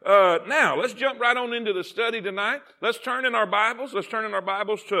now, let's jump right on into the study tonight. Let's turn in our Bibles. Let's turn in our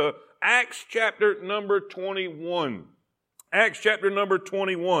Bibles to Acts chapter number 21. Acts chapter number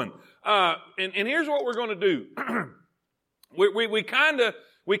 21. And here's what we're going to do. we kind of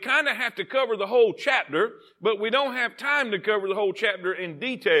have to cover the whole chapter, but we don't have time to cover the whole chapter in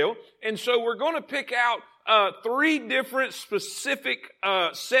detail. And so we're going to pick out three different specific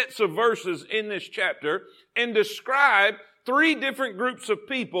sets of verses in this chapter and describe three different groups of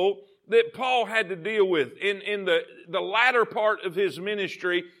people that Paul had to deal with in the latter part of his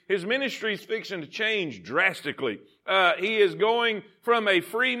ministry. His ministry is fixing to change drastically. He is going from a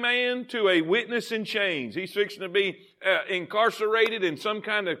free man to a witness in chains. He's fixing to be incarcerated in some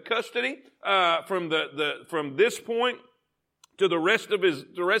kind of custody from this point to the rest of his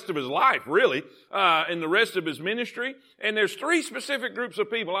life, really, and the rest of his ministry. And there's three specific groups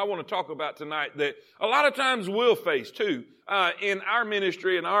of people I want to talk about tonight that a lot of times we'll face too in our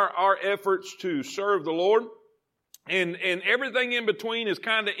ministry and our efforts to serve the Lord. And everything in between is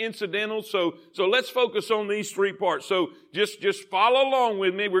kind of incidental. So let's focus on these three parts. So just follow along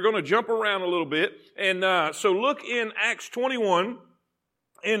with me. We're going to jump around a little bit. And so look in Acts 21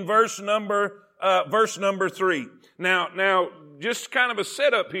 in verse number 3. Now, just kind of a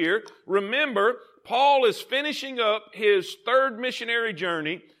setup here. Remember, Paul is finishing up his third missionary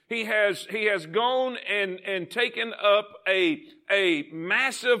journey. He has gone and taken up a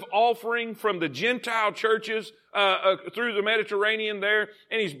massive offering from the Gentile churches through the Mediterranean there,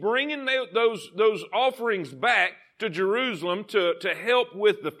 and he's bringing those offerings back to Jerusalem to help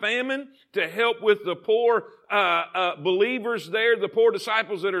with the famine, to help with the poor believers there, the poor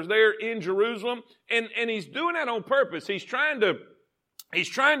disciples that are there in Jerusalem, and he's doing that on purpose. He's trying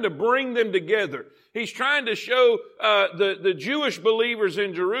to bring them together. He's trying to show the Jewish believers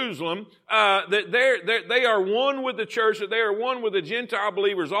in Jerusalem that they are one with the church, that they are one with the Gentile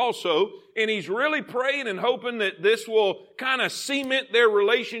believers also. And he's really praying and hoping that this will kind of cement their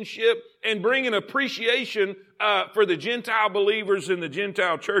relationship and bring an appreciation for the Gentile believers in the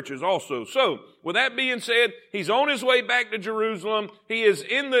Gentile churches also. So, with that being said, he's on his way back to Jerusalem. He is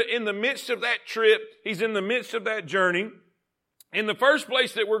in the midst of that trip. He's in the midst of that journey. And the first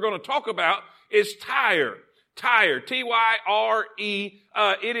place that we're going to talk about is Tyre. Tyre, T-Y-R-E.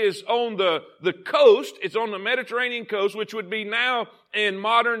 It is on the coast. It's on the Mediterranean coast, which would be now in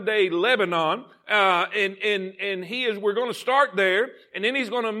modern day Lebanon. We're going to start there, and then he's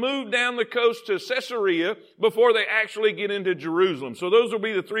going to move down the coast to Caesarea before they actually get into Jerusalem. So those will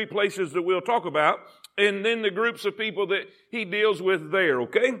be the three places that we'll talk about, and then the groups of people that he deals with there,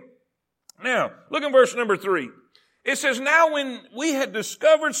 okay? Now, look in verse number 3. It says, "Now when we had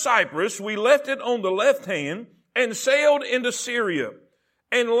discovered Cyprus, we left it on the left hand and sailed into Syria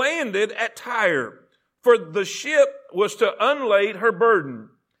and landed at Tyre, for the ship was to unlade her burden.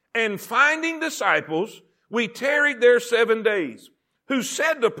 And finding disciples, we tarried there 7 days, who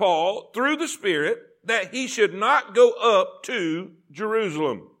said to Paul through the Spirit that he should not go up to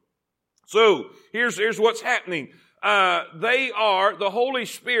Jerusalem." So here's what's happening. The Holy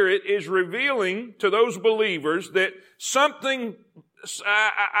Spirit is revealing to those believers that something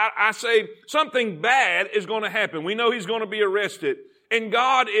bad is going to happen. We know he's going to be arrested. And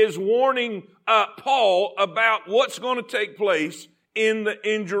God is warning Paul about what's going to take place in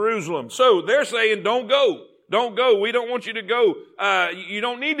Jerusalem. So they're saying, don't go. Don't go. We don't want you to go. You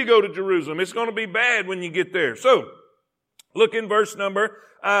don't need to go to Jerusalem. It's going to be bad when you get there. So look in verse number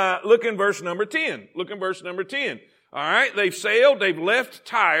 10. Look in verse number 10. All right. They've left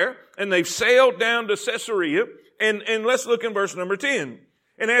Tyre and they've sailed down to Caesarea. And let's look in verse number 10.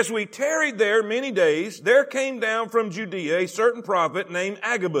 "And as we tarried there many days, there came down from Judea a certain prophet named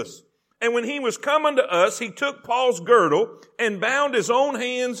Agabus. And when he was come unto us, he took Paul's girdle and bound his own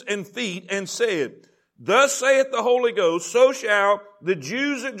hands and feet and said, Thus saith the Holy Ghost, so shall the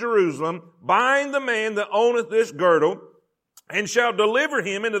Jews at Jerusalem bind the man that owneth this girdle and shall deliver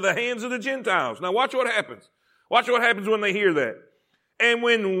him into the hands of the Gentiles." Now watch what happens. Watch what happens when they hear that. "And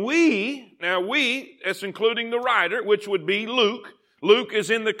when we," that's including the writer, which would be Luke. Luke is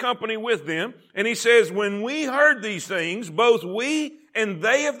in the company with them. And he says, "When we heard these things, both we and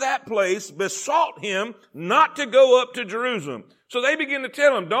they of that place besought him not to go up to Jerusalem." So they begin to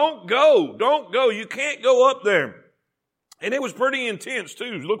tell him, don't go. You can't go up there. And it was pretty intense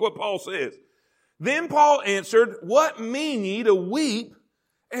too. Look what Paul says. "Then Paul answered, What mean ye to weep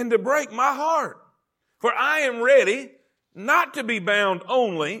and to break my heart? For I am ready not to be bound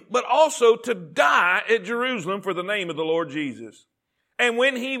only, but also to die at Jerusalem for the name of the Lord Jesus." And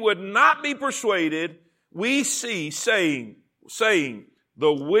when he would not be persuaded, we see saying,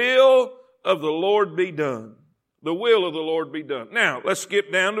 "The will of the Lord be done." The will of the Lord be done. Now, let's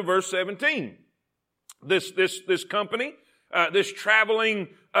skip down to verse 17. This company, this traveling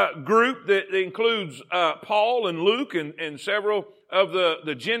group that includes Paul and Luke and several of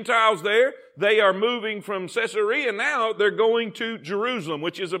the Gentiles there, they are moving from Caesarea. Now they're going to Jerusalem,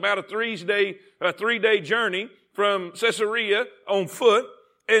 which is about a three-day journey from Caesarea on foot.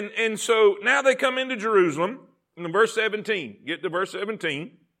 And so now they come into Jerusalem in verse 17. Get to verse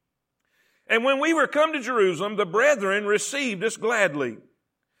 17. And when we were come to Jerusalem, the brethren received us gladly.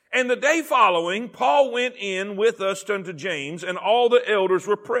 And the day following, Paul went in with us unto James, and all the elders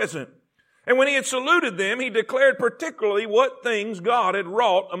were present. And when he had saluted them, he declared particularly what things God had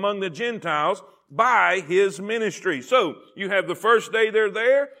wrought among the Gentiles by his ministry. So you have the first day they're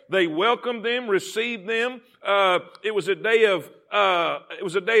there. They welcomed them, received them. It was a day of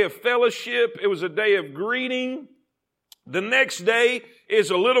fellowship. It was a day of greeting. The next day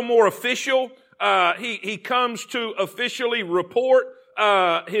is a little more official. He comes to officially report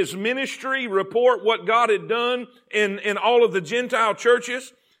his ministry, report what God had done in all of the Gentile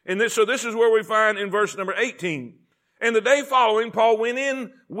churches. So this is where we find in verse number 18. And the day following, Paul went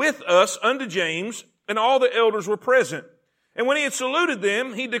in with us unto James, and all the elders were present. And when he had saluted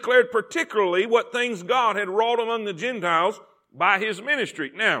them, he declared particularly what things God had wrought among the Gentiles by his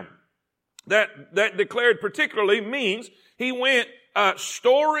ministry. Now, that declared particularly means he went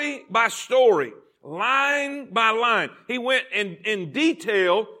story by story, line by line. He went in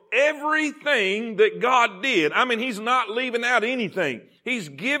detail everything that God did. I mean, he's not leaving out anything. He's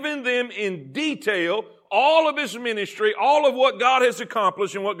given them in detail all of his ministry, all of what God has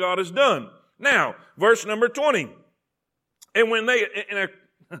accomplished and what God has done. Now, verse number 20. And when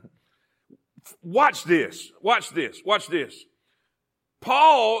watch this.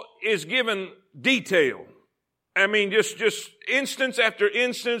 Paul is given detail. I mean, just instance after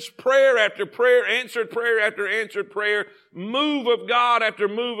instance, prayer after prayer after answered prayer, move of God after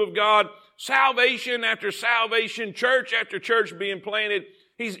move of God, salvation after salvation, church after church being planted.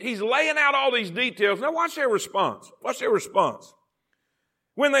 He's laying out all these details. Now watch their response.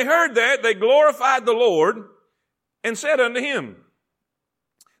 When they heard that, they glorified the Lord and said unto him,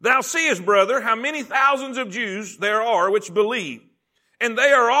 Thou seest, brother, how many thousands of Jews there are which believe, and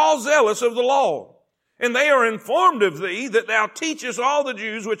they are all zealous of the law. And they are informed of thee that thou teachest all the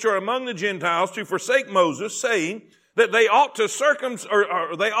Jews which are among the Gentiles to forsake Moses, saying that they ought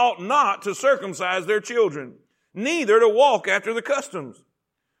not to circumcise their children, neither to walk after the customs.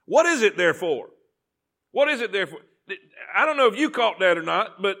 What is it therefore? I don't know if you caught that or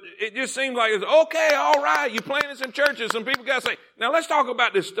not, but it just seems like it's okay, all right, you planted some churches, some people got to say, now let's talk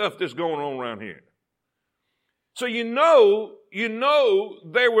about this stuff that's going on around here. So you know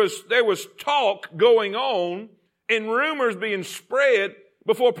there was talk going on and rumors being spread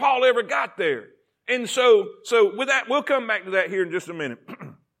before Paul ever got there. And so with that, we'll come back to that here in just a minute.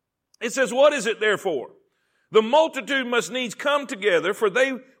 It says, what is it therefore? The multitude must needs come together, for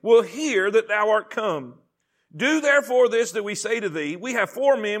they will hear that thou art come. Do therefore this that we say to thee, we have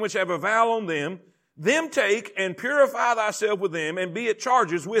 4 men which have a vow on them. Them take and purify thyself with them, and be at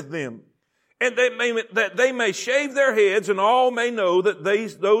charges with them. And that they may shave their heads, and all may know that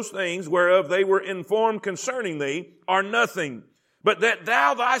those things whereof they were informed concerning thee are nothing, but that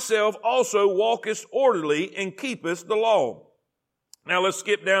thou thyself also walkest orderly and keepest the law. Now let's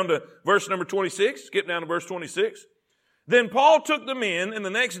skip down to verse number 26. Then Paul took them in, and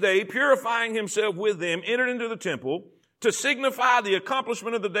the next day, purifying himself with them, entered into the temple to signify the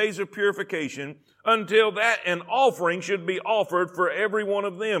accomplishment of the days of purification, until that an offering should be offered for every one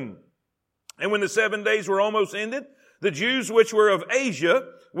of them. And when the 7 days were almost ended, the Jews which were of Asia,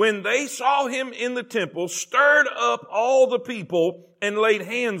 when they saw him in the temple, stirred up all the people and laid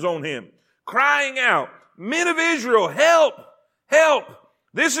hands on him, crying out, Men of Israel, help! Help!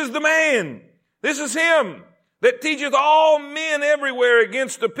 This is the man. This is him that teacheth all men everywhere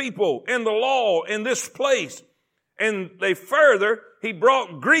against the people and the law in this place. And he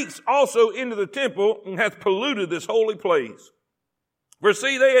brought Greeks also into the temple and hath polluted this holy place. For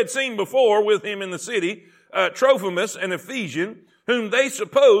see, they had seen before with him in the city Trophimus, an Ephesian, whom they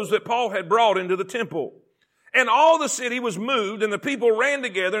supposed that Paul had brought into the temple. And all the city was moved, and the people ran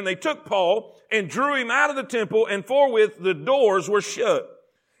together, and they took Paul and drew him out of the temple, and forthwith the doors were shut.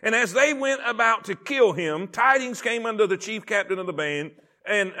 And as they went about to kill him, tidings came unto the chief captain of the band,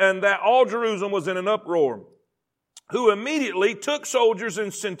 and that all Jerusalem was in an uproar, who immediately took soldiers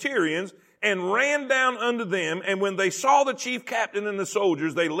and centurions and ran down unto them. And when they saw the chief captain and the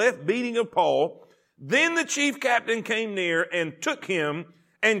soldiers, they left beating of Paul. Then the chief captain came near and took him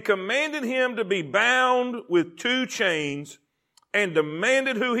and commanded him to be bound with 2 chains, and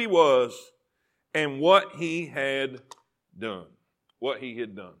demanded who he was. and what he had done. What he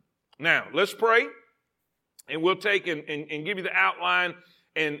had done. Now, let's pray, and we'll take and give you the outline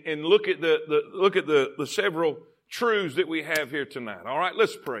and look at the several truths that we have here tonight. All right,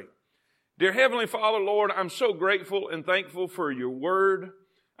 let's pray. Dear Heavenly Father, Lord, I'm so grateful and thankful for your word.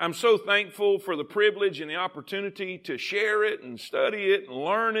 I'm so thankful for the privilege and the opportunity to share it and study it and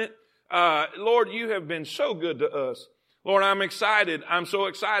learn it. Lord, you have been so good to us. Lord, I'm excited. I'm so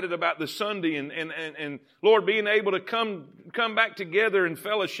excited about this Sunday and Lord, being able to come back together in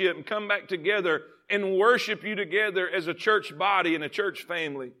fellowship and come back together and worship you together as a church body and a church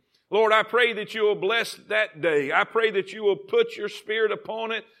family. Lord, I pray that you will bless that day. I pray that you will put your Spirit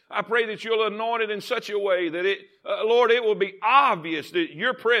upon it. I pray that you'll anoint it in such a way that Lord, it will be obvious that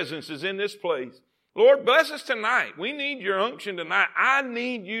your presence is in this place. Lord, bless us tonight. We need your unction tonight. I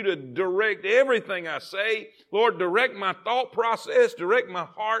need you to direct everything I say. Lord, direct my thought process, direct my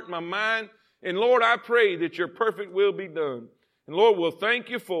heart, my mind. And Lord, I pray that your perfect will be done. And Lord, we'll thank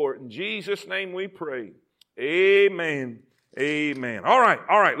you for it. In Jesus' name we pray. Amen. Amen. All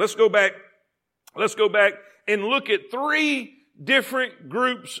right. Let's go back and look at three different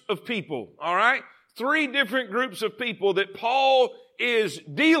groups of people. All right? Three different groups of people that Paul is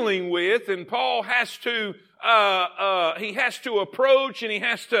dealing with, and Paul has to approach and he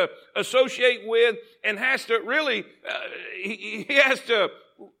has to associate with and has to really he has to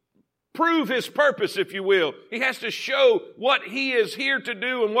prove his purpose, if you will. He has to show what he is here to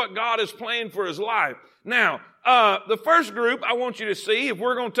do and what God has planned for his life. Now, the first group I want you to see, if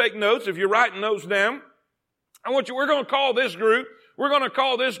we're going to take notes, if you're writing notes down, we're going to call this group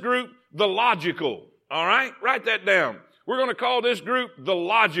the logical. All right? Write that down. We're going to call this group the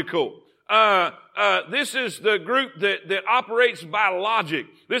logical. This is the group that operates by logic.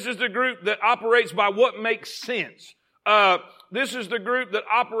 This is the group that operates by what makes sense. This is the group that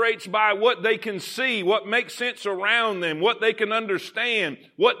operates by what they can see, what makes sense around them, what they can understand,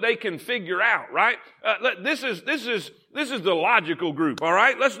 what they can figure out, right? This is the logical group, all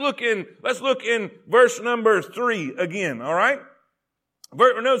right? Let's look in verse number 3 again, all right?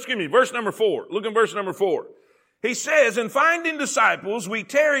 Verse number 4. Look in verse number 4. He says, "And finding disciples, we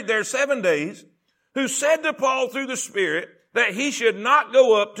tarried there 7 days, who said to Paul through the Spirit that he should not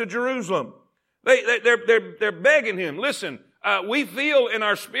go up to Jerusalem." They're begging him. Listen, we feel in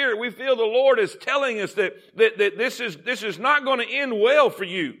our spirit, we feel the Lord is telling us that this is not going to end well for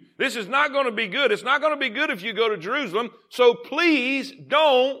you. This is not going to be good. It's not going to be good if you go to Jerusalem. So please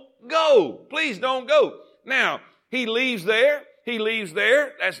don't go. Please don't go. Now, he leaves there.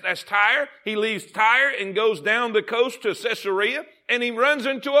 That's Tyre. He leaves Tyre and goes down the coast to Caesarea, and he runs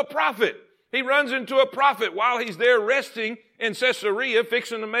into a prophet. He runs into a prophet while he's there resting in Caesarea,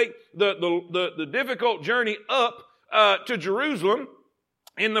 fixing to make the difficult journey up to Jerusalem.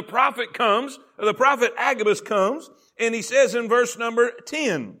 And the prophet Agabus comes, and he says in verse number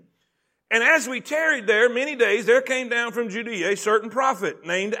 10, "And as we tarried there many days, there came down from Judea a certain prophet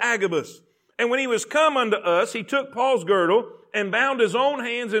named Agabus. And when he was come unto us, he took Paul's girdle and bound his own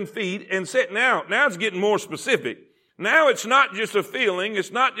hands and feet and said," now it's getting more specific. Now it's not just a feeling.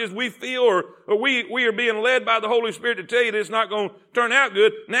 It's not just we feel or we are being led by the Holy Spirit to tell you that it's not going to turn out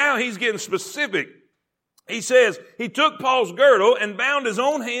good. Now he's getting specific. He says, he took Paul's girdle and bound his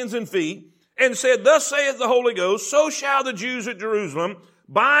own hands and feet and said, "Thus saith the Holy Ghost, so shall the Jews at Jerusalem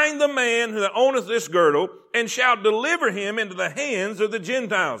bind the man that owneth this girdle and shall deliver him into the hands of the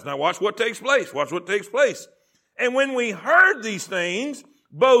Gentiles." Now watch what takes place. "And when we heard these things,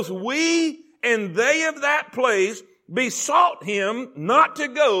 both we and they of that place besought him not to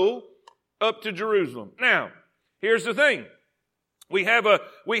go up to Jerusalem." Now, here's the thing. We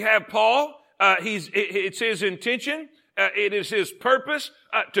have Paul. It's his intention. It is his purpose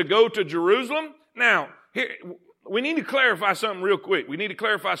to go to Jerusalem. Now, here, we need to clarify something real quick.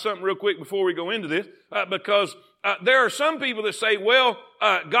 Before we go into this, because there are some people that say, well,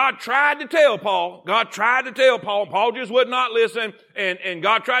 God tried to tell Paul. Paul just would not listen. And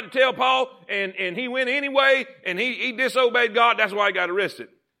God tried to tell Paul, and he went anyway, and he disobeyed God. That's why he got arrested.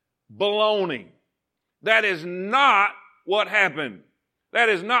 Baloney. That is not what happened. That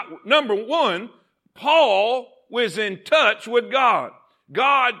is not, number one, Paul was in touch with God.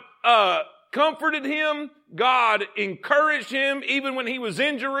 God comforted him. God encouraged him even when he was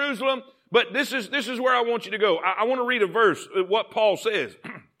in Jerusalem. But this is where I want you to go. I want to read a verse of what Paul says.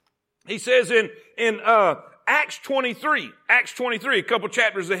 He says in Acts 23, a couple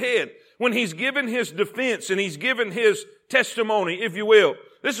chapters ahead, when he's given his defense and he's given his testimony, if you will.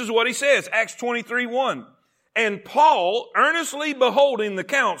 This is what he says, Acts 23:1. "And Paul, earnestly beholding the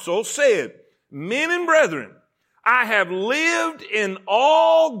council, said, Men and brethren, I have lived in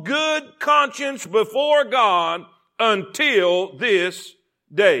all good conscience before God until this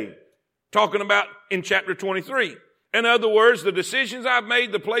day. Talking about in chapter 23. In other words, the decisions I've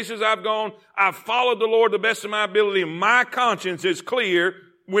made, the places I've gone, I've followed the Lord the best of my ability, and my conscience is clear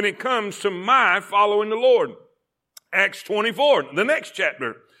when it comes to my following the Lord. Acts 24, the next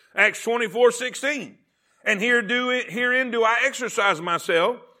chapter. Acts 24:16. And herein do I exercise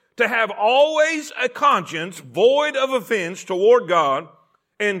myself to have always a conscience void of offense toward God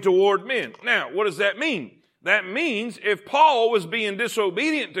and toward men. Now, what does that mean? That means if Paul was being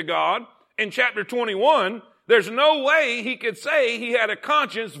disobedient to God in chapter 21, there's no way he could say he had a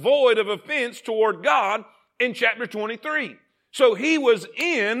conscience void of offense toward God in chapter 23. So he was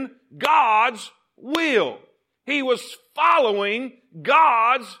in God's will. He was following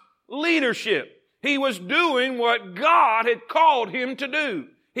God's leadership. He was doing what God had called him to do.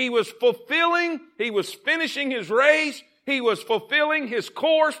 He was finishing his race. He was fulfilling his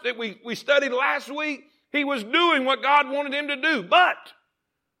course that we studied last week. He was doing what God wanted him to do.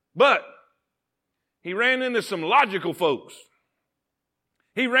 But, he ran into some logical folks.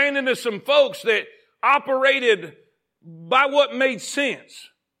 He ran into some folks that operated by what made sense.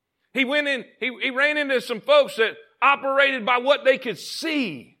 He ran into some folks that operated by what they could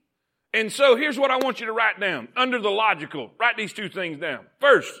see. And so here's what I want you to write down. Under the logical, write these two things down.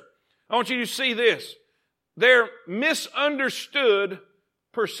 First, I want you to see this. Their misunderstood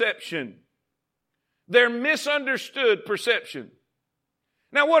perception. Their misunderstood perception.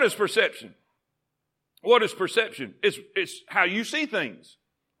 Now, what is perception? What is perception? It's how you see things,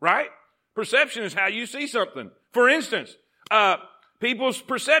 right? Perception is how you see something. For instance, people's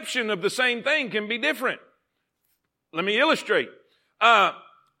perception of the same thing can be different. Let me illustrate. I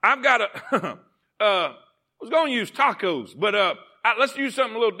was going to use tacos, but let's use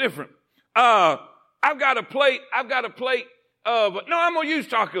something a little different. I've got a plate of, no, I'm going to use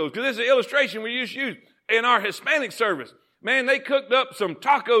tacos because this is an illustration we used to use in our Hispanic service. Man, they cooked up some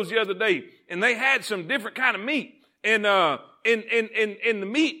tacos the other day and they had some different kind of meat. And, in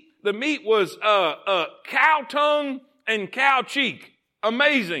the meat was, cow tongue and cow cheek.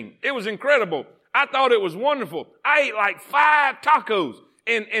 Amazing. It was incredible. I thought it was wonderful. I ate like 5 tacos.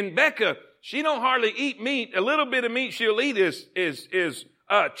 And Becca, she don't hardly eat meat. A little bit of meat she'll eat is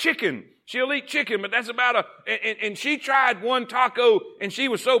chicken. She'll eat chicken, but that's about and she tried one taco and she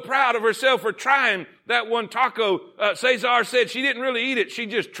was so proud of herself for trying that one taco. Cesar said she didn't really eat it. She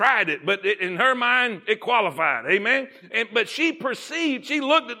just tried it, but in her mind, it qualified. Amen. But she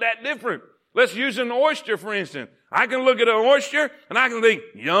looked at that different. Let's use an oyster, for instance. I can look at an oyster and I can think,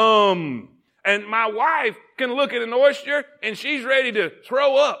 yum. And my wife can look at an oyster and she's ready to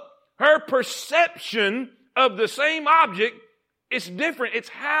throw up. Her perception of the same object is different. It's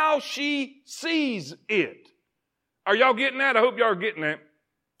how she sees it. Are y'all getting that? I hope y'all are getting that.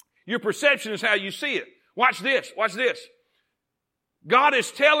 Your perception is how you see it. Watch this. Watch this. God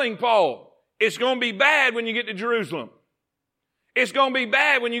is telling Paul, it's going to be bad when you get to Jerusalem. It's going to be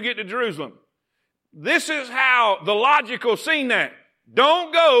bad when you get to Jerusalem. This is how the logical seen that.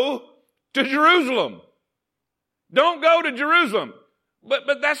 Don't go to Jerusalem. Don't go to Jerusalem.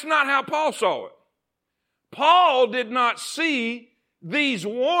 But that's not how Paul saw it. Paul did not see these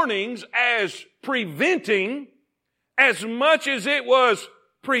warnings as preventing as much as it was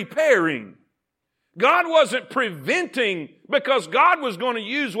preparing. God wasn't preventing because God was going to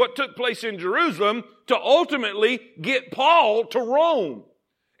use what took place in Jerusalem to ultimately get Paul to Rome.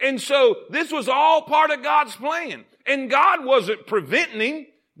 And so this was all part of God's plan. And God wasn't preventing him.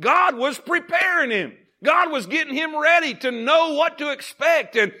 God was preparing him. God was getting him ready to know what to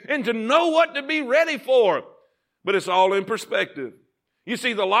expect and to know what to be ready for. But it's all in perspective. You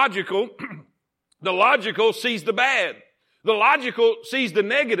see, the logical sees the bad. The logical sees the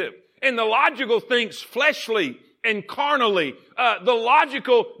negative. And the logical thinks fleshly and carnally. The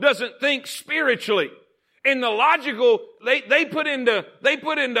logical doesn't think spiritually. And the logical, they put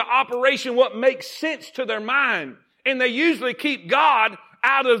into operation what makes sense to their mind. And they usually keep God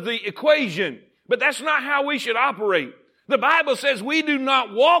out of the equation. But that's not how we should operate. The Bible says we do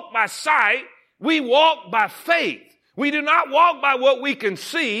not walk by sight, we walk by faith. We do not walk by what we can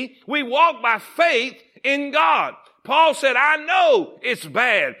see, we walk by faith in God. Paul said, I know it's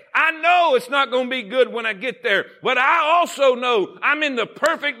bad. I know it's not going to be good when I get there. But I also know I'm in the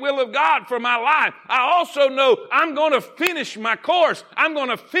perfect will of God for my life. I also know I'm going to finish my course. I'm going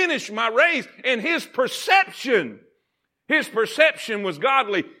to finish my race. And his perception His perception was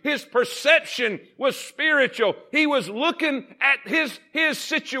godly. His perception was spiritual. He was looking at his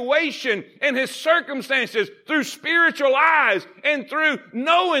situation and his circumstances through spiritual eyes and through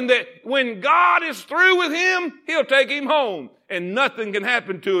knowing that when God is through with him, he'll take him home and nothing can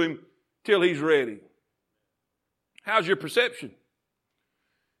happen to him till he's ready. How's your perception?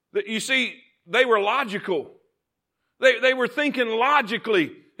 You see, they were logical. They were thinking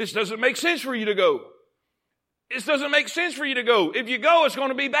logically. This doesn't make sense for you to go. This doesn't make sense for you to go. If you go, it's going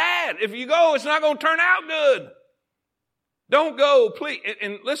to be bad. If you go, it's not going to turn out good. Don't go, please.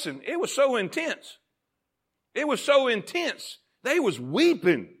 And listen, it was so intense. It was so intense. They was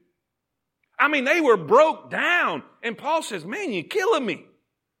weeping. I mean, they were broke down. And Paul says, man, you're killing me.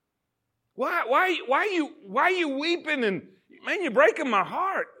 Why are you weeping? And man, you're breaking my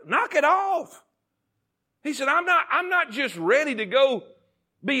heart. Knock it off. He said, I'm not just ready to go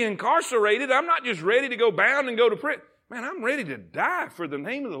be incarcerated. I'm not just ready to go bound and go to prison. Man, I'm ready to die for the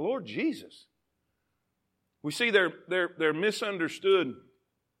name of the Lord Jesus. We see their misunderstood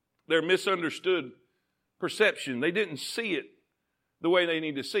perception. They didn't see it the way they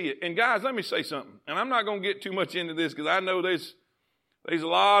need to see it. And guys, let me say something. And I'm not going to get too much into this because I know there's a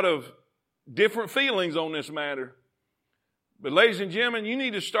lot of different feelings on this matter. But ladies and gentlemen, you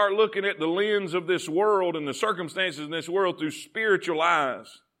need to start looking at the lens of this world and the circumstances in this world through spiritual eyes.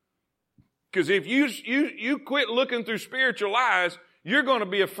 Because if you quit looking through spiritual eyes, you're going to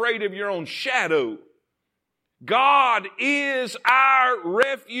be afraid of your own shadow. God is our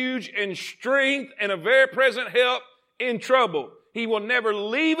refuge and strength and a very present help in trouble. He will never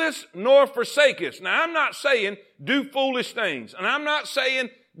leave us nor forsake us. Now, I'm not saying do foolish things. And I'm not saying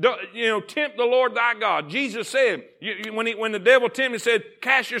tempt the Lord thy God. Jesus said, when the devil tempted, he said,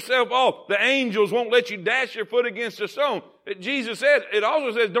 cast yourself off. The angels won't let you dash your foot against a stone. Jesus said, it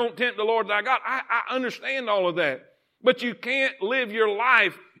also says, don't tempt the Lord thy God. I understand all of that. But you can't live your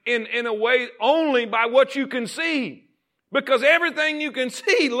life in a way only by what you can see. Because everything you can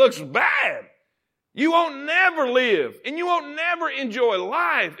see looks bad. You won't never live and you won't never enjoy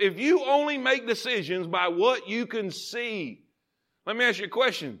life if you only make decisions by what you can see. Let me ask you a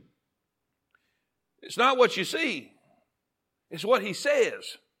question. It's not what you see. It's what he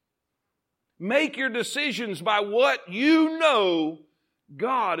says. Make your decisions by what you know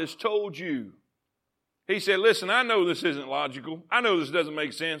God has told you. He said, listen, I know this isn't logical. I know this doesn't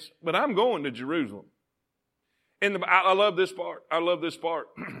make sense, but I'm going to Jerusalem. And I love this part. I love this part.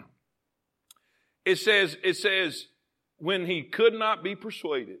 It says, when he could not be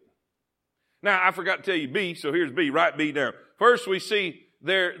persuaded. Now, I forgot to tell you B, so here's B. Write B down. First, we see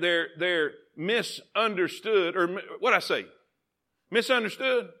their misunderstood, or what I say?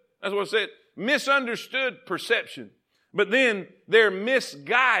 Misunderstood? That's what I said. Misunderstood perception. But then their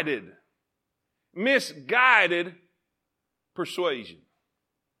misguided persuasion.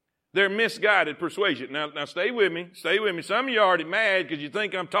 Their misguided persuasion. Now stay with me. Stay with me. Some of you are already mad because you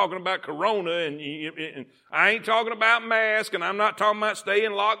think I'm talking about corona and I ain't talking about mask and I'm not talking about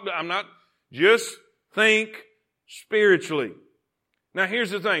staying locked. I'm not. Just think spiritually. Now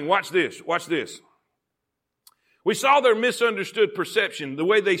here's the thing. Watch this. Watch this. We saw their misunderstood perception, the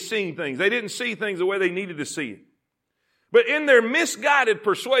way they seen things. They didn't see things the way they needed to see it. But in their misguided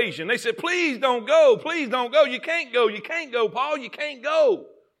persuasion, they said, please don't go. Please don't go. You can't go. You can't go, Paul. You can't go.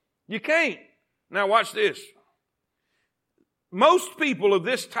 You can't. Now watch this. Most people of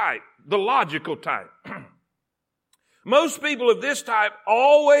this type, the logical type, most people of this type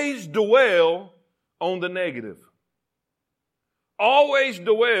always dwell on the negative. Always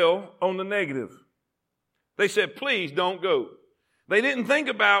dwell on the negative. They said, please don't go. They didn't think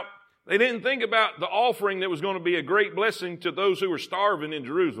about the offering that was going to be a great blessing to those who were starving in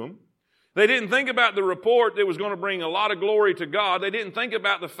Jerusalem. They didn't think about the report that was going to bring a lot of glory to God. They didn't think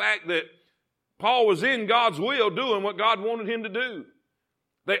about the fact that Paul was in God's will doing what God wanted him to do.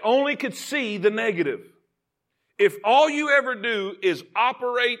 They only could see the negative. If all you ever do is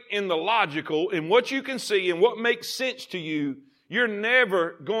operate in the logical, in what you can see and what makes sense to you, you're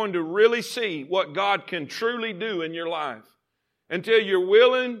never going to really see what God can truly do in your life until you're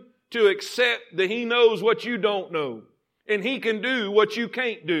willing to accept that He knows what you don't know and He can do what you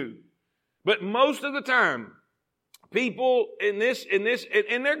can't do. But most of the time, people in this, and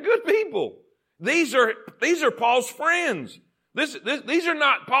they're good people. These are Paul's friends. These are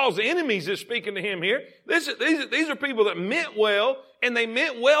not Paul's enemies that's speaking to him here. These are people that meant well, and they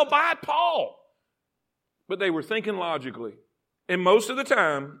meant well by Paul. But they were thinking logically. And most of the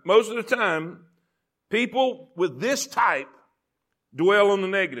time, people with this type dwell on the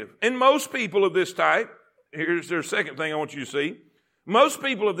negative. And most people of this type, here's their second thing I want you to see. Most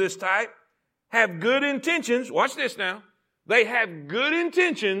people of this type have good intentions. Watch this now. They have good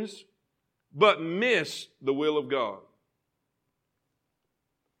intentions, but miss the will of God.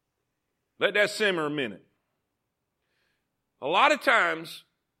 Let that simmer a minute. A lot of times,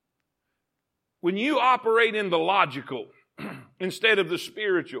 when you operate in the logical instead of the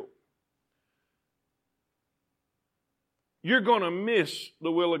spiritual, you're going to miss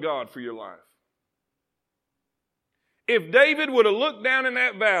the will of God for your life. If David would have looked down in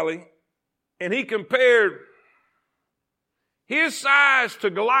that valley and he compared his size to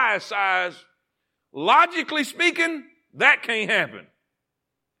Goliath's size, logically speaking, that can't happen.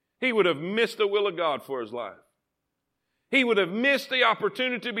 He would have missed the will of God for his life. He would have missed the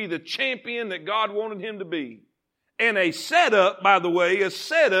opportunity to be the champion that God wanted him to be. And a setup, by the way, a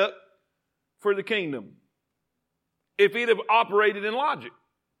setup for the kingdom. If he'd have operated in logic.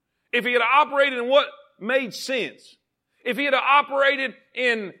 If he had operated in what made sense. If he had operated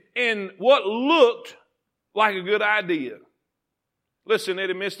in what looked like a good idea. Listen, they'd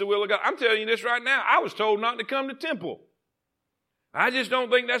have missed the will of God. I'm telling you this right now. I was told not to come to temple. I just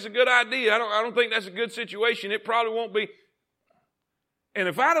don't think that's a good idea. I don't think that's a good situation. It probably won't be. And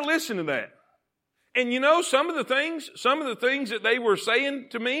if I'd have listened to that, and you know, some of the things that they were saying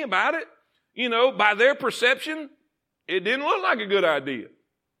to me about it, you know, by their perception, it didn't look like a good idea.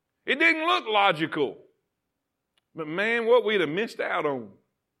 It didn't look logical. But man, what we'd have missed out on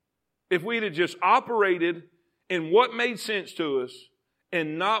if we'd have just operated in what made sense to us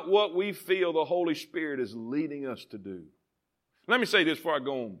and not what we feel the Holy Spirit is leading us to do. Let me say this before I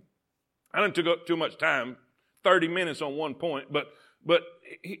go on. I didn't took up too much time, 30 minutes on one point, but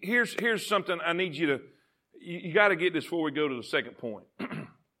here's something I need you got to get this before we go to the second point.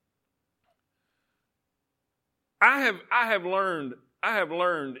 I have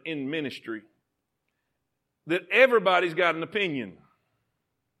learned in ministry that everybody's got an opinion.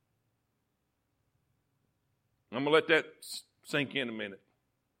 I'm going to let that sink in a minute.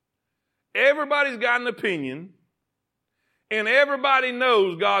 Everybody's got an opinion, and everybody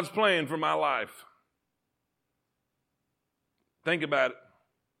knows God's plan for my life. Think about it.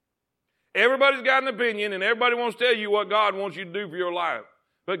 Everybody's got an opinion, and everybody wants to tell you what God wants you to do for your life.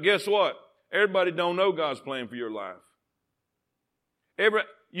 But guess what? Everybody don't know God's plan for your life.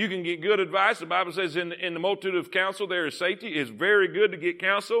 You can get good advice. The Bible says in the multitude of counsel there is safety. It's very good to get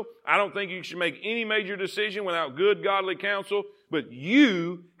counsel. I don't think you should make any major decision without good godly counsel. But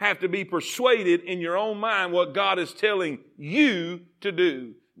you have to be persuaded in your own mind what God is telling you to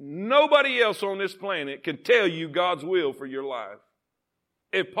do. Nobody else on this planet can tell you God's will for your life.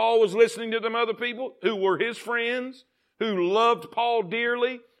 If Paul was listening to them other people who were his friends, who loved Paul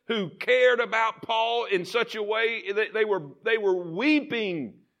dearly, who cared about Paul in such a way that they were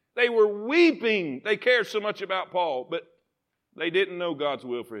weeping. They were weeping. They cared so much about Paul, but they didn't know God's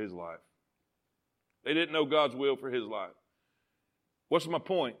will for his life. They didn't know God's will for his life. What's my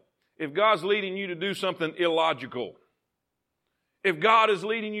point? If God's leading you to do something illogical, if God is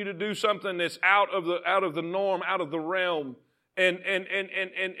leading you to do something that's out of the norm, out of the realm, and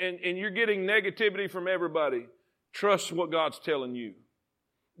you're getting negativity from everybody, trust what God's telling you.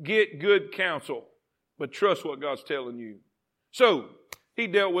 Get good counsel, but trust what God's telling you. So, he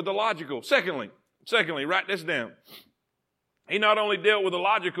dealt with the logical. Secondly, write this down. He not only dealt with the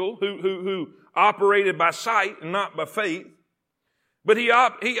logical, who operated by sight and not by faith, but he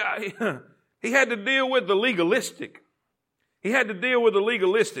had to deal with the legalistic. He had to deal with the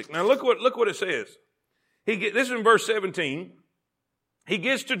legalistic. Now look what it says. This is in verse 17. He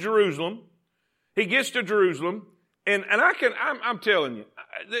gets to Jerusalem. And I'm telling you,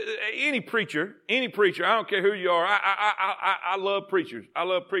 any preacher, I don't care who you are, I love preachers. I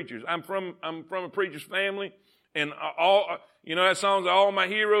love preachers. I'm from a preacher's family, and that song, all my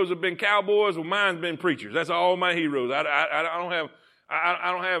heroes have been cowboys. Well, mine's been preachers. That's all my heroes. I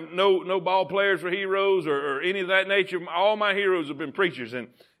don't have no ball players for heroes or any of that nature. All my heroes have been preachers,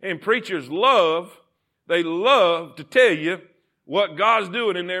 and preachers love to tell you what God's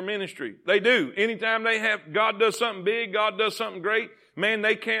doing in their ministry. They do. Anytime God does something big, God does something great, man,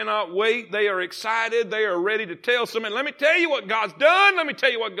 they cannot wait. They are excited. They are ready to tell somebody, let me tell you what God's done. Let me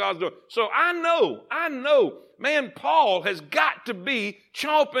tell you what God's doing. So I know, man, Paul has got to be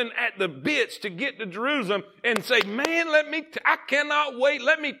chomping at the bits to get to Jerusalem and say, man, I cannot wait.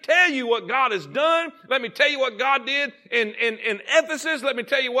 Let me tell you what God has done. Let me tell you what God did in Ephesus. Let me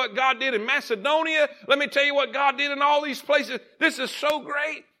tell you what God did in Macedonia. Let me tell you what God did in all these places. This is so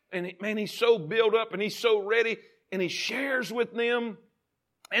great. And man, he's so built up and he's so ready, and he shares with them.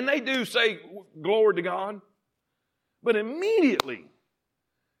 And they do say, glory to God. But immediately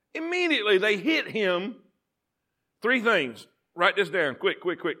they hit him. 3 things. Write this down. Quick.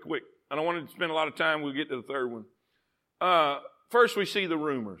 I don't want to spend a lot of time. We'll get to the third one. First we see the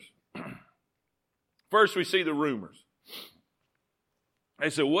rumors. First we see the rumors. They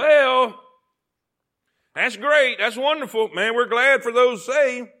said, well, that's great. That's wonderful. Man, we're glad for those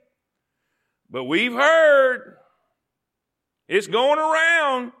saved. But we've heard it's going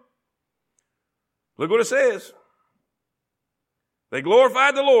around. Look what it says. They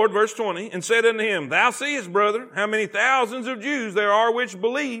glorified the Lord, verse 20, and said unto him, Thou seest, brother, how many thousands of Jews there are which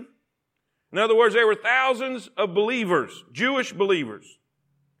believe. In other words, there were thousands of believers, Jewish believers.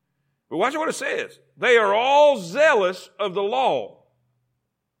 But watch what it says. They are all zealous of the law.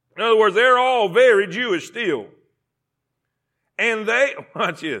 In other words, they're all very Jewish still. And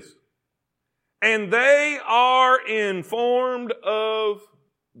watch this. And they are informed of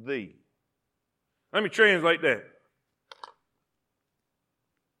thee. Let me translate that.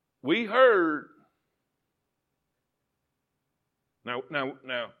 We heard. Now,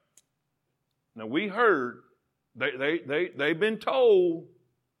 we heard. They've been told.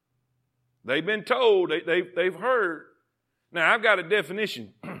 They've been told. They've heard. Now, I've got a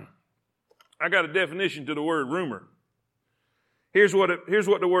definition. I got a definition to the word rumor. Here's what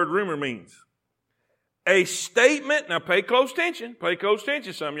the word rumor means. A statement. Now, pay close attention. Pay close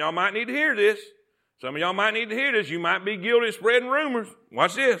attention. Some of y'all might need to hear this. Some of y'all might need to hear this. You might be guilty of spreading rumors.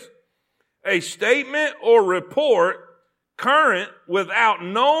 Watch this. A statement or report current without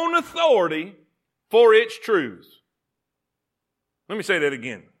known authority for its truth. Let me say that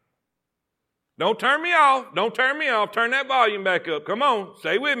again. Don't turn me off. Don't turn me off. Turn that volume back up. Come on.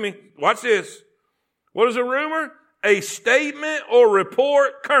 Stay with me. Watch this. What is a rumor? A statement or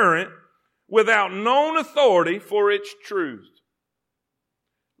report current without known authority for its truth.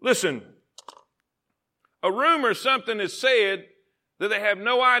 Listen. A rumor is something that's said that they have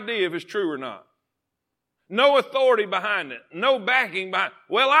no idea if it's true or not. No authority behind it. No backing behind it.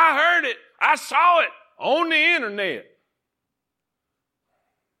 Well, I heard it. I saw it on the internet.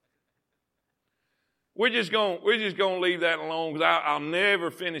 We're just going to leave that alone because I'll never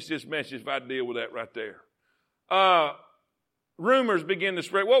finish this message if I deal with that right there. Rumors begin to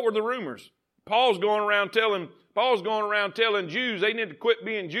spread. What were the rumors? Paul's going around telling Jews they need to quit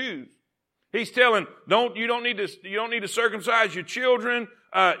being Jews. He's telling, you don't need to circumcise your children.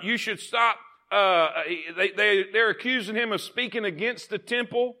 You should stop. They're accusing him of speaking against the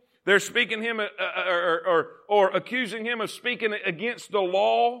temple. They're speaking him, or accusing him of speaking against the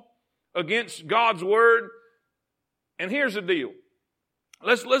law, against God's word. And here's the deal.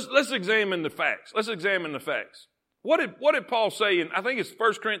 Let's examine the facts. Let's examine the facts. What did Paul say in, I think it's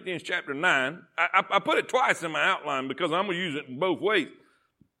 1 Corinthians chapter 9. I put it twice in my outline because I'm going to use it in both ways.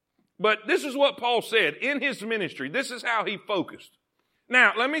 But this is what Paul said in his ministry. This is how he focused.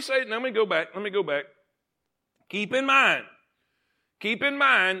 Now, let me go back. Keep in mind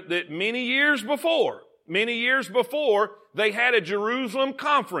that many years before, they had a Jerusalem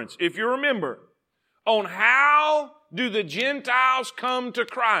conference, if you remember, on how do the Gentiles come to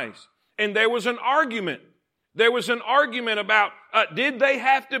Christ. And there was an argument. There was an argument about, did they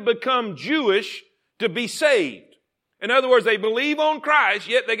have to become Jewish to be saved? In other words, they believe on Christ,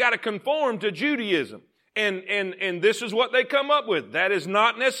 yet they got to conform to Judaism. And this is what they come up with. That is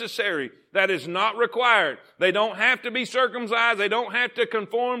not necessary. That is not required. They don't have to be circumcised. They don't have to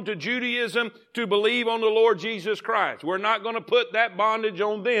conform to Judaism to believe on the Lord Jesus Christ. We're not going to put that bondage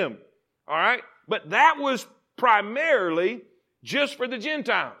on them. All right? But that was primarily just for the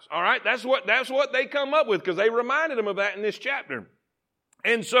Gentiles. All right? That's what they come up with because they reminded them of that in this chapter.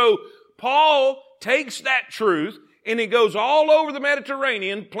 And so Paul takes that truth and he goes all over the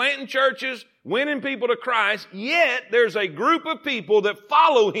Mediterranean, planting churches, winning people to Christ, yet there's a group of people that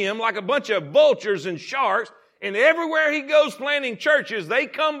follow him like a bunch of vultures and sharks, and everywhere he goes planting churches, they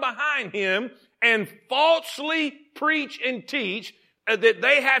come behind him and falsely preach and teach that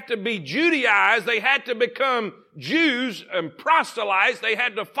they have to be Judaized, they had to become Jews and proselytes, they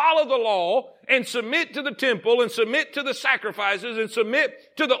had to follow the law and submit to the temple and submit to the sacrifices and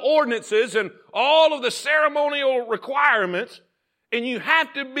submit to the ordinances and all of the ceremonial requirements, and you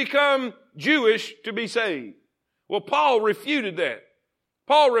have to become Jewish to be saved. Well, Paul refuted that.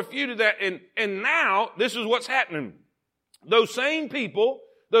 And now this is what's happening. Those same people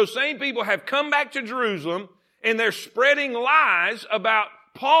have come back to Jerusalem and they're spreading lies about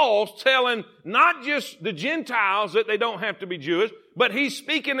Paul telling not just the Gentiles that they don't have to be Jewish, but he's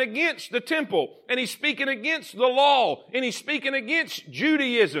speaking against the temple and he's speaking against the law and he's speaking against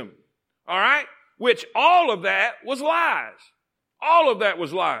Judaism. All right? Which all of that was lies. All of that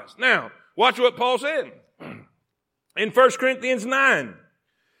was lies. Now, watch what Paul said in 1 Corinthians 9.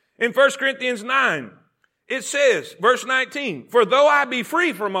 In 1 Corinthians 9, it says, verse 19, For though I be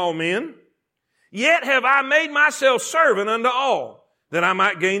free from all men, Yet have I made myself servant unto all, that I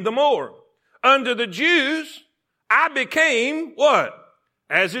might gain the more. Unto the Jews I became what?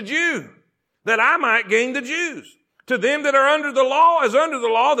 As a Jew, that I might gain the Jews. To them that are under the law, as under the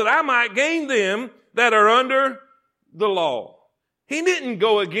law, that I might gain them that are under the law. He didn't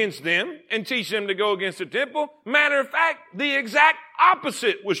go against them and teach them to go against the temple. Matter of fact, the exact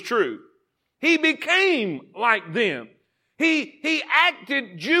opposite was true. He became like them. He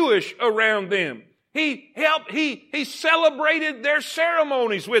acted Jewish around them. He celebrated their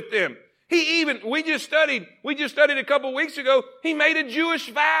ceremonies with them. We just studied a couple weeks ago, he made a Jewish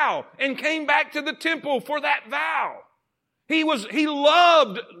vow and came back to the temple for that vow. He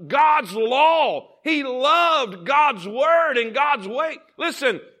loved God's law. He loved God's word and God's way.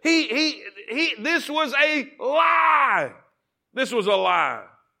 Listen, this was a lie. This was a lie.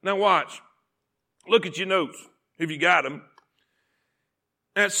 Now watch. Look at your notes if you got them.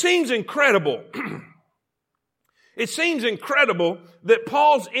 Now it seems incredible. It seems incredible that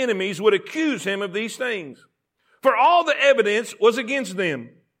Paul's enemies would accuse him of these things. For all the evidence was against them.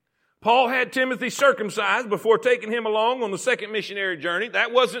 Paul had Timothy circumcised before taking him along on the second missionary journey.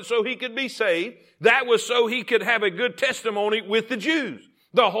 That wasn't so he could be saved. That was so he could have a good testimony with the Jews.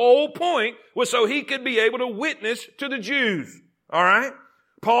 The whole point was so he could be able to witness to the Jews. All right?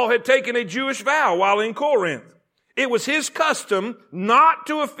 Paul had taken a Jewish vow while in Corinth. It was his custom not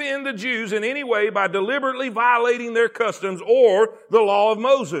to offend the Jews in any way by deliberately violating their customs or the law of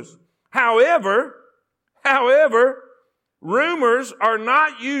Moses. However, rumors are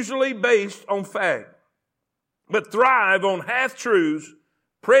not usually based on fact, but thrive on half-truths,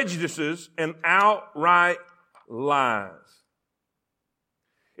 prejudices, and outright lies.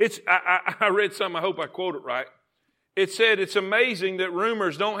 I read something, I hope I quote it right. It said, it's amazing that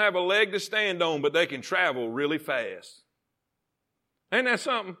rumors don't have a leg to stand on, but they can travel really fast. Ain't that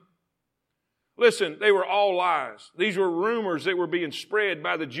something? Listen, they were all lies. These were rumors that were being spread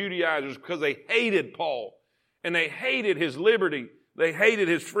by the Judaizers because they hated Paul. And they hated his liberty. They hated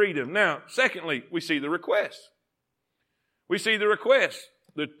his freedom. Now, secondly, we see the request. We see the request.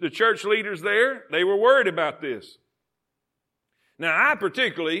 The church leaders there, they were worried about this. Now, I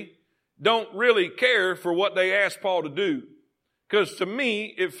particularly don't really care for what they asked Paul to do. Because to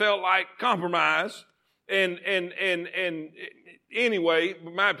me, it felt like compromise. And anyway,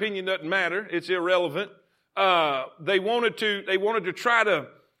 my opinion doesn't matter. It's irrelevant. They wanted to try to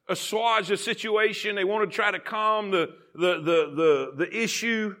assuage the situation. They wanted to try to calm the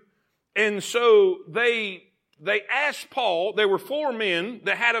issue. And so they asked Paul, there were 4 men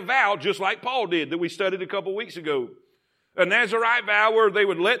that had a vow just like Paul did that we studied a couple weeks ago. A Nazirite vow where they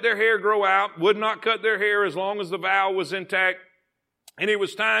would let their hair grow out, would not cut their hair as long as the vow was intact. And it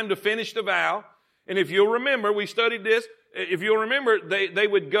was time to finish the vow. And if you'll remember, we studied this. If you'll remember, they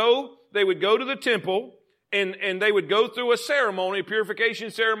would go to the temple and they would go through a ceremony, a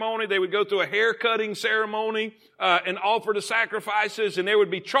purification ceremony. They would go through a hair cutting ceremony, and offer the sacrifices, and there would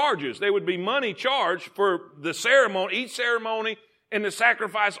be charges. There would be money charged for the ceremony, each ceremony and the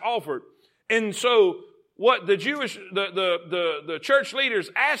sacrifice offered. And so what the church leaders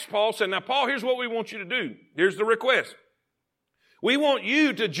asked Paul, said, now Paul, here's what we want you to do. Here's the request. We want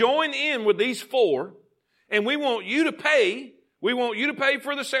you to join in with these 4, and we want you to pay. We want you to pay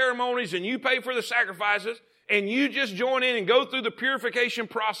for the ceremonies, and you pay for the sacrifices, and you just join in and go through the purification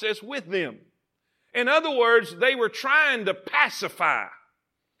process with them. In other words, they were trying to pacify.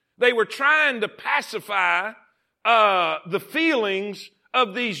 They were trying to pacify the feelings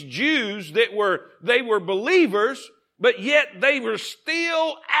of these Jews they were believers, but yet they were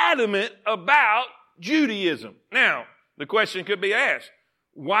still adamant about Judaism. Now, the question could be asked,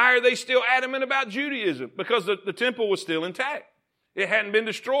 why are they still adamant about Judaism? Because the temple was still intact. It hadn't been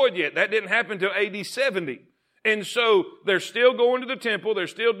destroyed yet. That didn't happen until AD 70. And so they're still going to the temple. They're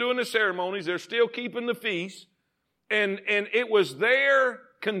still doing the ceremonies. They're still keeping the feast. And it was their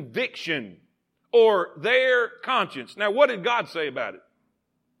conviction or their conscience. Now, what did God say about it?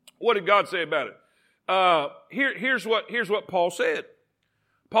 What did God say about it? Here's what Paul said.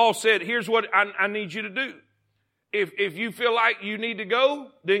 Paul said, here's what I need you to do. If you feel like you need to go,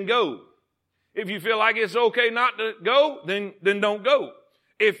 then go. If you feel like it's okay not to go, then don't go.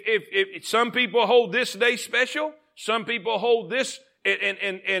 If some people hold this day special, some people hold this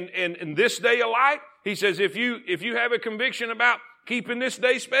and this day alike. He says, if you have a conviction about keeping this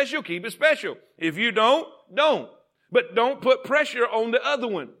day special, keep it special. If you don't. But don't put pressure on the other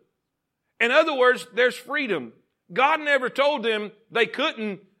one. In other words, there's freedom. God never told them they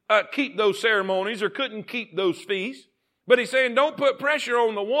couldn't keep those ceremonies or couldn't keep those feasts. But he's saying don't put pressure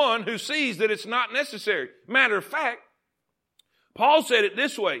on the one who sees that it's not necessary. Matter of fact, Paul said it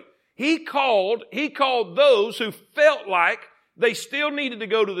this way. He called those who felt like they still needed to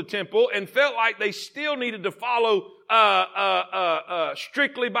go to the temple and felt like they still needed to follow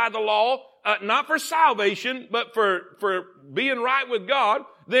strictly by the law, not for salvation, but for being right with God.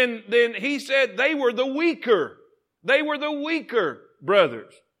 Then he said they were the weaker. They were the weaker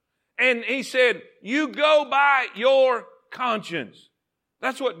brothers. And he said, you go by your conscience.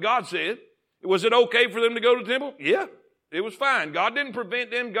 That's what God said. Was it okay for them to go to the temple? Yeah, it was fine. God didn't prevent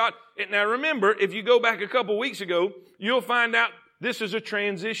them. Now remember, if you go back a couple weeks ago, you'll find out this is a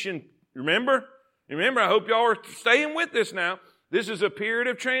transition. Remember, I hope y'all are staying with this now. This is a period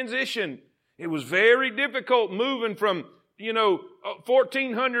of transition. It was very difficult moving from,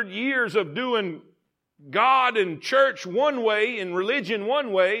 1,400 years of doing God and church one way and religion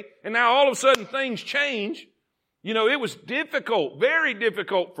one way, and now all of a sudden things change. It was difficult, very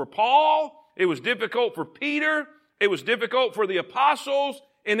difficult for Paul. It was difficult for Peter. It was difficult for the apostles,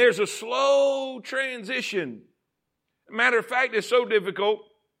 and there's a slow transition. Matter of fact, it's so difficult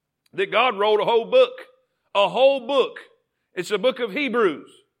that God wrote a whole book. A whole book. It's the book of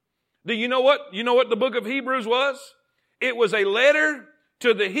Hebrews. Do you know what? You know what the book of Hebrews was? It was a letter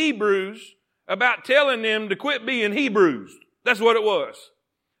to the Hebrews about telling them to quit being Hebrews. That's what it was.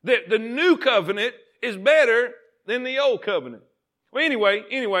 The new covenant is better than the old covenant. Well,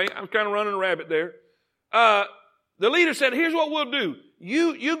 anyway, I'm kind of running a rabbit there. The leader said, here's what we'll do.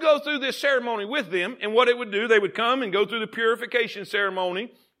 You go through this ceremony with them, and what it would do, they would come and go through the purification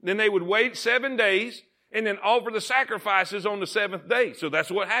ceremony. Then they would wait 7 days and then offer the sacrifices on the seventh day. So that's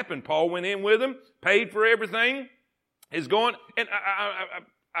what happened. Paul went in with them, paid for everything. And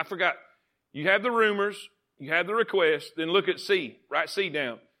I forgot. You have the rumors, you have the request, then look at C. Write C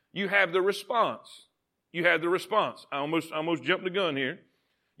down. You have the response. You have the response. I almost jumped the gun here.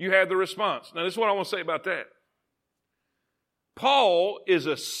 You have the response. Now, this is what I want to say about that. Paul is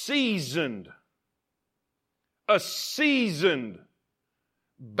a seasoned,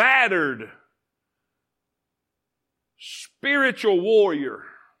 battered, spiritual warrior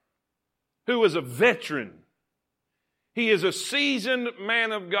who is a veteran. He is a seasoned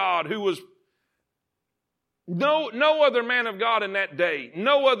man of God who was no other man of God in that day,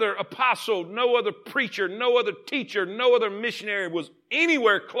 no other apostle, no other preacher, no other teacher, no other missionary was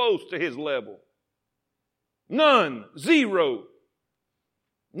anywhere close to his level. None. Zero.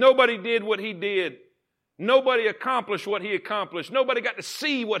 Nobody did what he did. Nobody accomplished what he accomplished. Nobody got to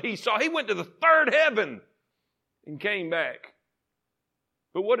see what he saw. He went to the third heaven and came back.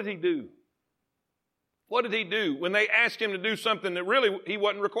 But what did he do? What did he do when they asked him to do something that really he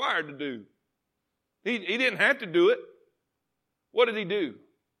wasn't required to do? He didn't have to do it. What did he do?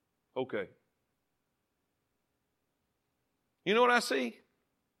 Okay. You know what I see?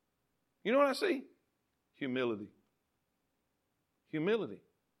 You know what I see? Humility. Humility.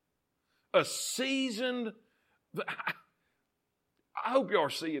 A seasoned... I hope you are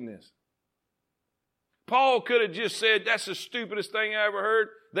seeing this. Paul could have just said, that's the stupidest thing I ever heard.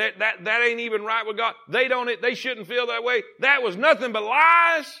 That ain't even right with God. They shouldn't feel that way. That was nothing but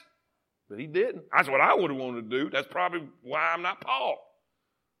lies. But he didn't. That's what I would have wanted to do. That's probably why I'm not Paul.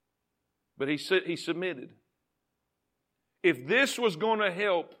 But he submitted. If this was going to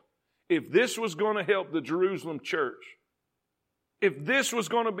help the Jerusalem church, if this was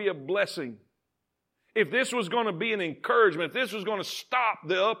going to be a blessing, if this was going to be an encouragement, if this was going to stop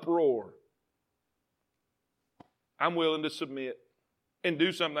the uproar, I'm willing to submit and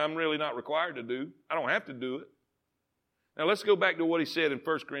do something I'm really not required to do. I don't have to do it. Now let's go back to what he said in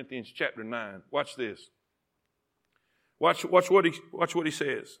 1 Corinthians chapter 9. Watch this. Watch what he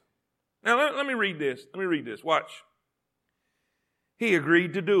says. Now let me read this. Watch. He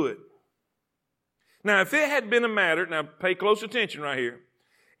agreed to do it. Now if it had been a matter, now pay close attention right here.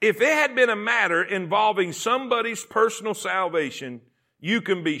 If it had been a matter involving somebody's personal salvation, you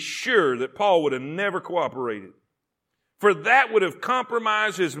can be sure that Paul would have never cooperated. For that would have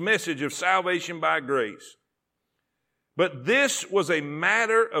compromised his message of salvation by grace. But this was a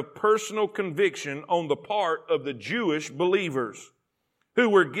matter of personal conviction on the part of the Jewish believers who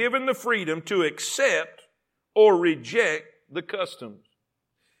were given the freedom to accept or reject the customs.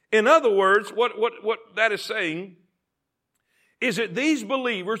 In other words, what that is saying is that these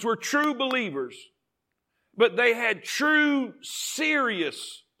believers were true believers, but they had true,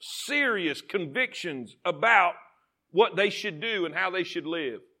 serious convictions about what they should do and how they should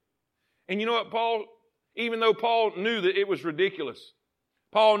live. And you know what, even though Paul knew that it was ridiculous,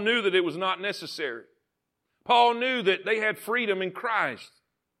 Paul knew that it was not necessary. Paul knew that they had freedom in Christ.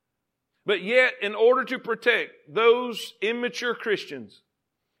 But yet, in order to protect those immature Christians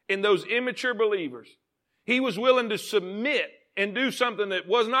and those immature believers, he was willing to submit and do something that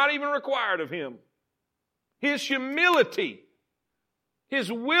was not even required of him. His humility,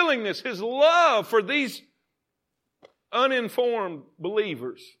 his willingness, his love for these uninformed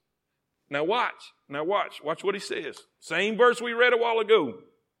believers. Now watch. Watch what he says. Same verse we read a while ago.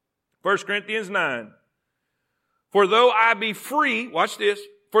 1 Corinthians 9. For though I be free, watch this,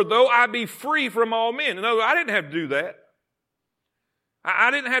 for though I be free from all men. In other words, I didn't have to do that.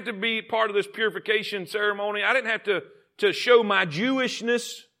 I didn't have to be part of this purification ceremony. I didn't have to show my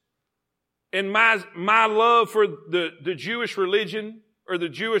Jewishness and my love for the Jewish religion or the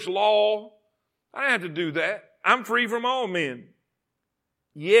Jewish law. I didn't have to do that. I'm free from all men.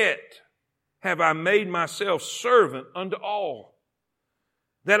 Yet have I made myself servant unto all,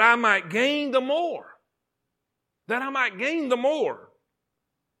 that I might gain the more. That I might gain the more.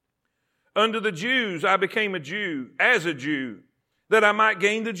 Unto the Jews I became a Jew, as a Jew, that I might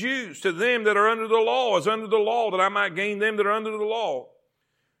gain the Jews. To them that are under the law, as under the law, that I might gain them that are under the law.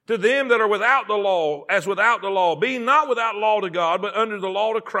 To them that are without the law, as without the law, being not without law to God, but under the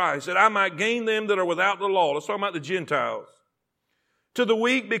law to Christ, that I might gain them that are without the law. Let's talk about the Gentiles. To the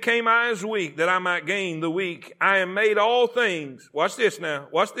weak became I as weak, that I might gain the weak. I am made all things. Watch this now.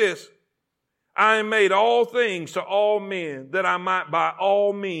 Watch this. I am made all things to all men, that I might by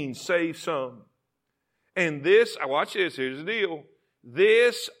all means save some. And this, watch this, here's the deal.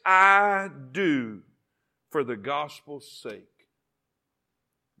 This I do for the gospel's sake,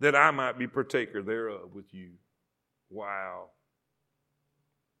 that I might be partaker thereof with you. Wow.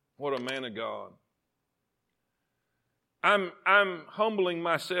 What a man of God. I'm humbling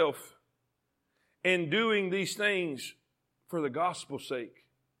myself and doing these things for the gospel's sake.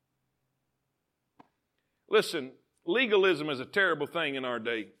 Listen, legalism is a terrible thing in our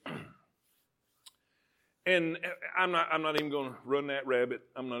day. And I'm not even going to run that rabbit.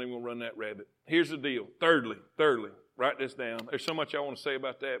 I'm not even going to run that rabbit. Here's the deal. Thirdly, write this down. There's so much I want to say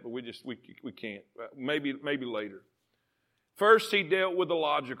about that, but we can't. Maybe later. First, he dealt with the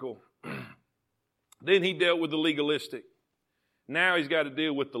logical. Then he dealt with the legalistic. Now he's got to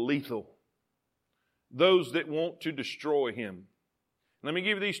deal with the lethal. Those that want to destroy him. Let me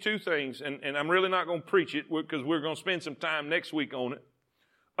give you these two things, and I'm really not going to preach it because we're going to spend some time next week on it.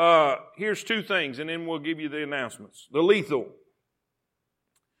 Here's two things, and then we'll give you the announcements. The lethal.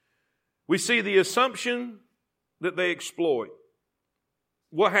 We see the assumption that they exploit.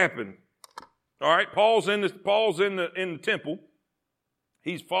 What happened? All right, Paul's in the temple.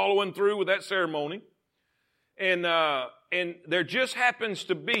 He's following through with that ceremony, and there just happens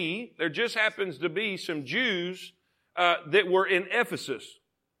to be some Jews that were in Ephesus,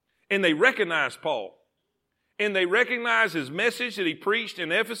 and they recognized Paul. And they recognized his message that he preached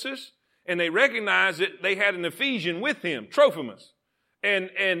in Ephesus, and they recognized that they had an Ephesian with him, Trophimus.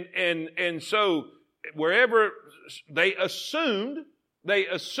 And so wherever they assumed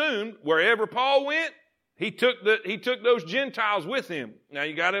wherever Paul went, he took those Gentiles with him. Now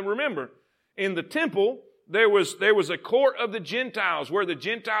you got to remember, in the temple there was a court of the Gentiles where the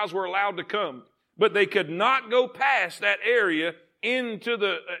Gentiles were allowed to come. But they could not go past that area into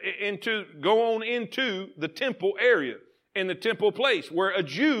the temple area and the temple place where a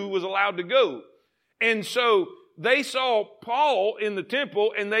Jew was allowed to go. And so they saw Paul in the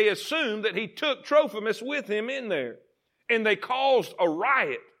temple and they assumed that he took Trophimus with him in there. And they caused a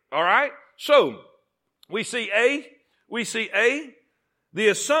riot. All right? So we see the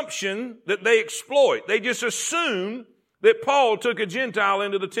assumption that they exploit. They just assume that Paul took a Gentile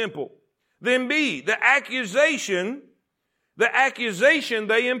into the temple. Then B, the accusation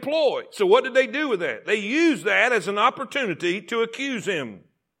they employ. So what did they do with that? They used that as an opportunity to accuse him.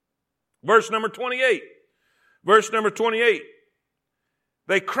 Verse number 28.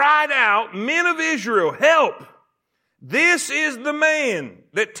 They cried out, men of Israel, help! This is the man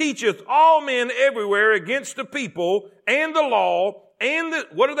that teacheth all men everywhere against the people and the law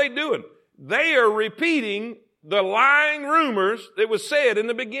what are they doing? They are repeating the lying rumors that was said in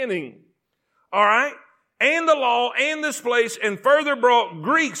the beginning. All right? And the law and this place, and further brought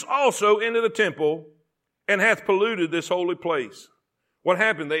Greeks also into the temple, and hath polluted this holy place. What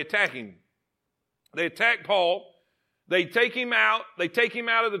happened? They attack him. They attack Paul. They take him out. They take him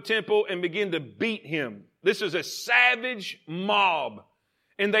out of the temple and begin to beat him. This is a savage mob.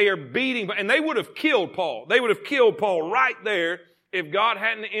 And they are beating, and they would have killed Paul. They would have killed Paul right there if God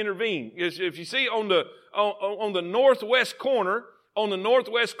hadn't intervened. If you see on the northwest corner, of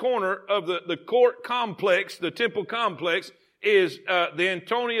the court complex, the temple complex, is the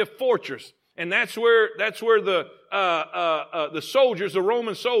Antonia Fortress, and that's where the soldiers, the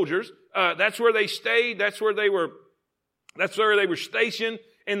Roman soldiers, that's where they stayed. That's where they were stationed,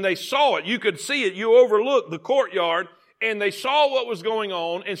 and they saw it. You could see it. You overlooked the courtyard, and they saw what was going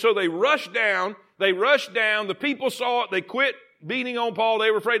on, and so they rushed down. The people saw it. They quit beating on Paul. They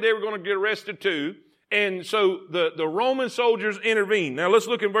were afraid they were going to get arrested too. And so the Roman soldiers intervened. Now let's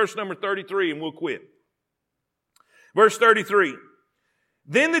look in verse number 33 and we'll quit. Verse 33.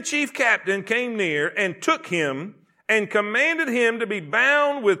 Then the chief captain came near and took him and commanded him to be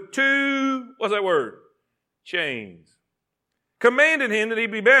bound with two, what's that word? Chains. Commanded him that he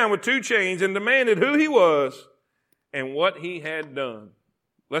be bound with two chains and demanded who he was and what he had done.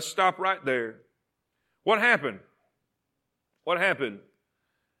 Let's stop right there. What happened? What happened?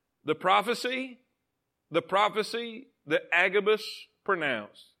 The prophecy that Agabus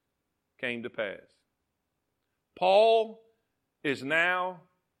pronounced came to pass. Paul is now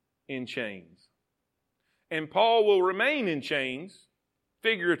in chains. And Paul will remain in chains,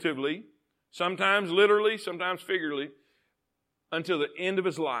 figuratively, sometimes literally, sometimes figuratively, until the end of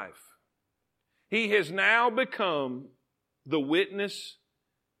his life. He has now become the witness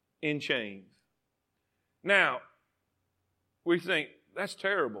in chains. Now, we think, that's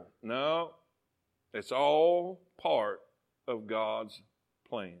terrible. No, it's all part of God's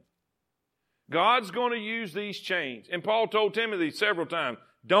plan. God's going to use these chains. And Paul told Timothy several times,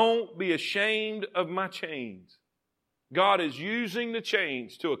 don't be ashamed of my chains. God is using the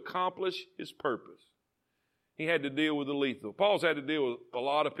chains to accomplish His purpose. He had to deal with the lethal. Paul's had to deal with a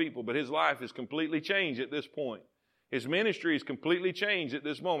lot of people, but his life is completely changed at this point. His ministry is completely changed at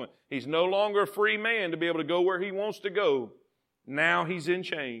this moment. He's no longer a free man to be able to go where he wants to go. Now he's in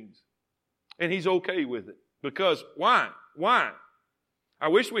chains. And he's okay with it. Because why? Why? I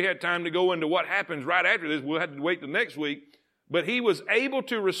wish we had time to go into what happens right after this. We'll have to wait till next week. But he was able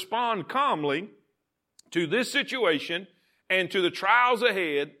to respond calmly to this situation and to the trials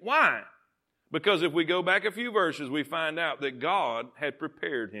ahead. Why? Because if we go back a few verses, we find out that God had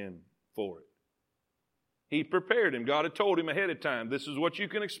prepared him for it. He prepared him. God had told him ahead of time, this is what you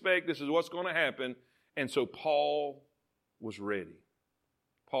can expect. This is what's going to happen. And so Paul was ready.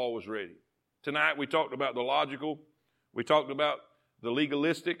 Paul was ready. Tonight we talked about the logical, we talked about the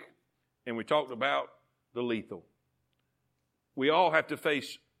legalistic, and we talked about the lethal. We all have to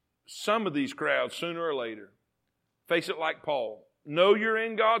face some of these crowds sooner or later. Face it like Paul. Know you're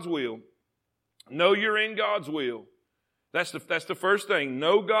in God's will. Know you're in God's will. That's the first thing.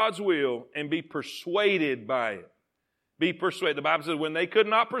 Know God's will and be persuaded by it. Be persuaded. The Bible says when they could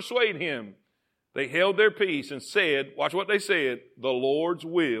not persuade him, they held their peace and said, watch what they said, the Lord's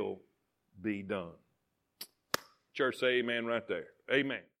will be done. Church, say amen right there. Amen.